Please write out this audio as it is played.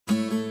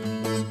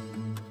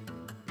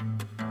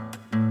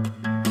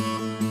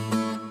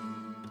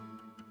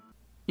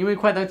因为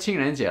快到情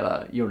人节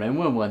了，有人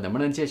问我能不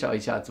能介绍一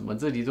下怎么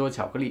自己做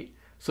巧克力，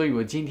所以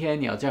我今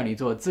天要教你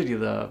做自己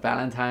的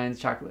Valentine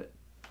chocolate。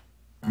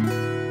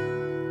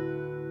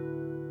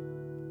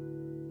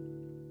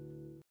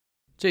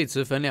这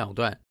次分两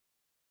段，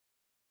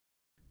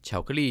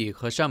巧克力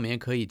和上面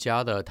可以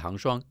加的糖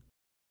霜。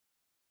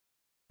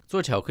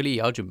做巧克力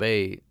要准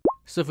备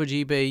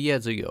1/4杯椰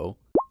子油、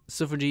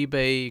1/4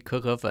杯可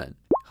可粉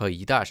和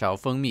1大勺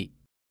蜂蜜。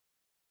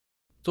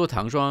做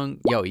糖霜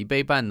要1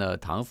杯半的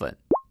糖粉、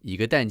1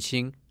个蛋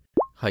清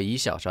和1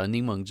小勺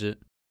柠檬汁。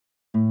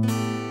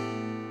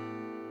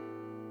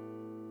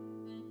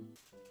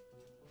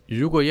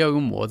如果要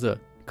用模子，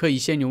可以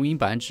先用硬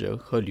板纸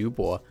和铝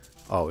箔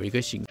凹一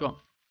个形状。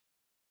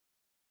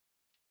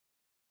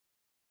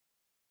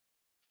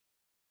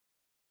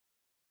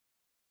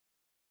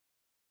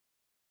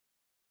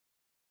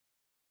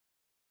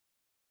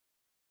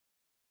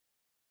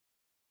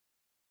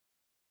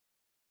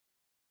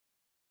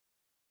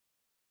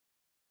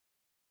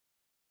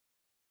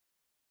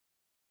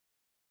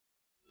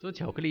做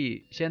巧克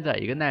力，先在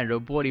一个耐热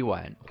玻璃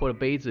碗或者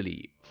杯子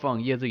里放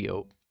椰子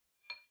油，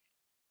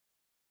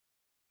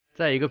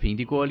在一个平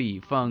底锅里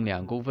放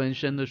2公分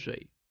深的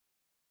水，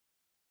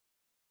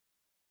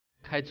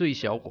开最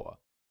小火，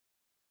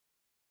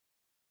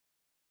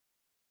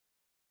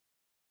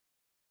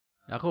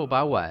然后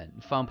把碗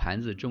放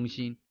盘子中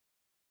心，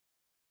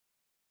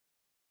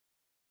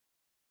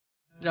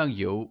让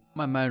油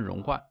慢慢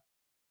融化。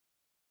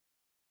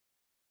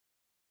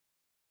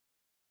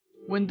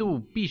温度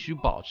必须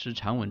保持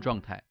常温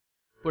状态，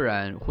不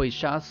然会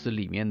杀死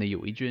里面的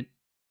有益菌。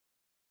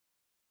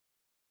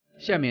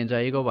下面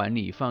在一个碗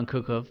里放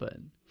可可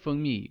粉、蜂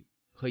蜜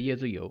和椰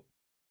子油，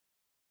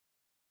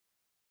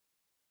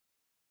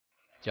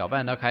搅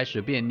拌到开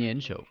始变粘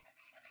稠。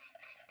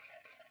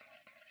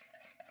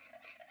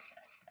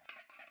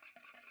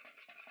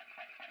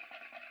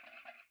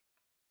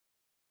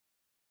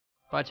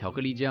把巧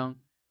克力浆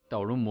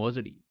倒入模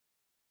子里，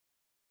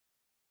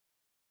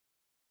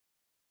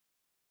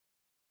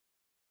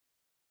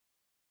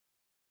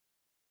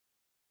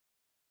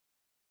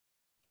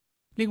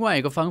另外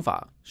一个方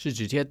法是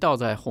直接倒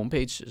在烘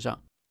焙池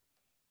上，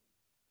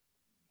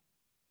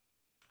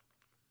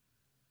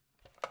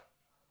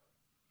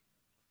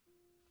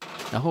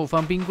然后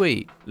放冰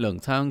柜冷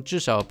藏至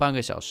少半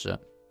个小时，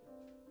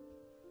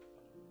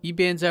一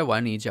边在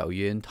碗里搅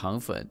匀糖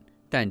粉、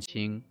蛋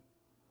清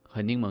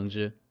和柠檬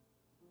汁。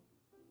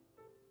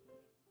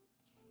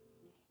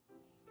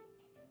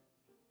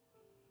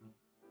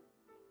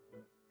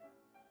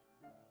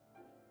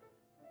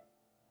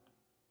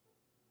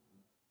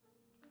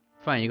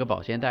放一个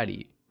保鲜袋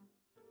里，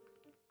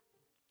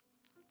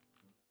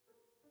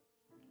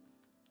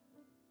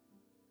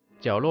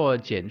角落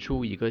剪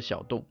出一个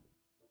小洞。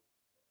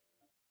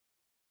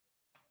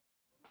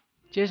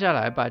接下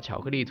来把巧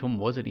克力从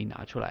模子里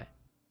拿出来，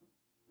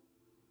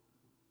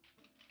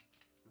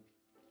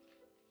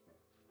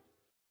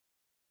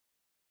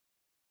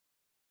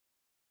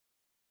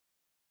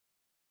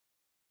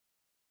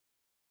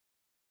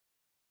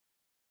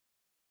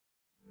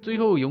最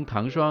后用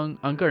糖霜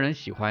按个人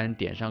喜欢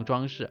点上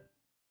装饰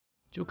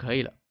就可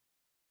以了。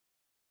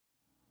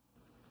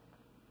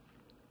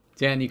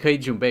这样你可以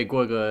准备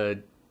过个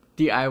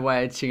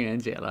DIY 情人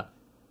节了。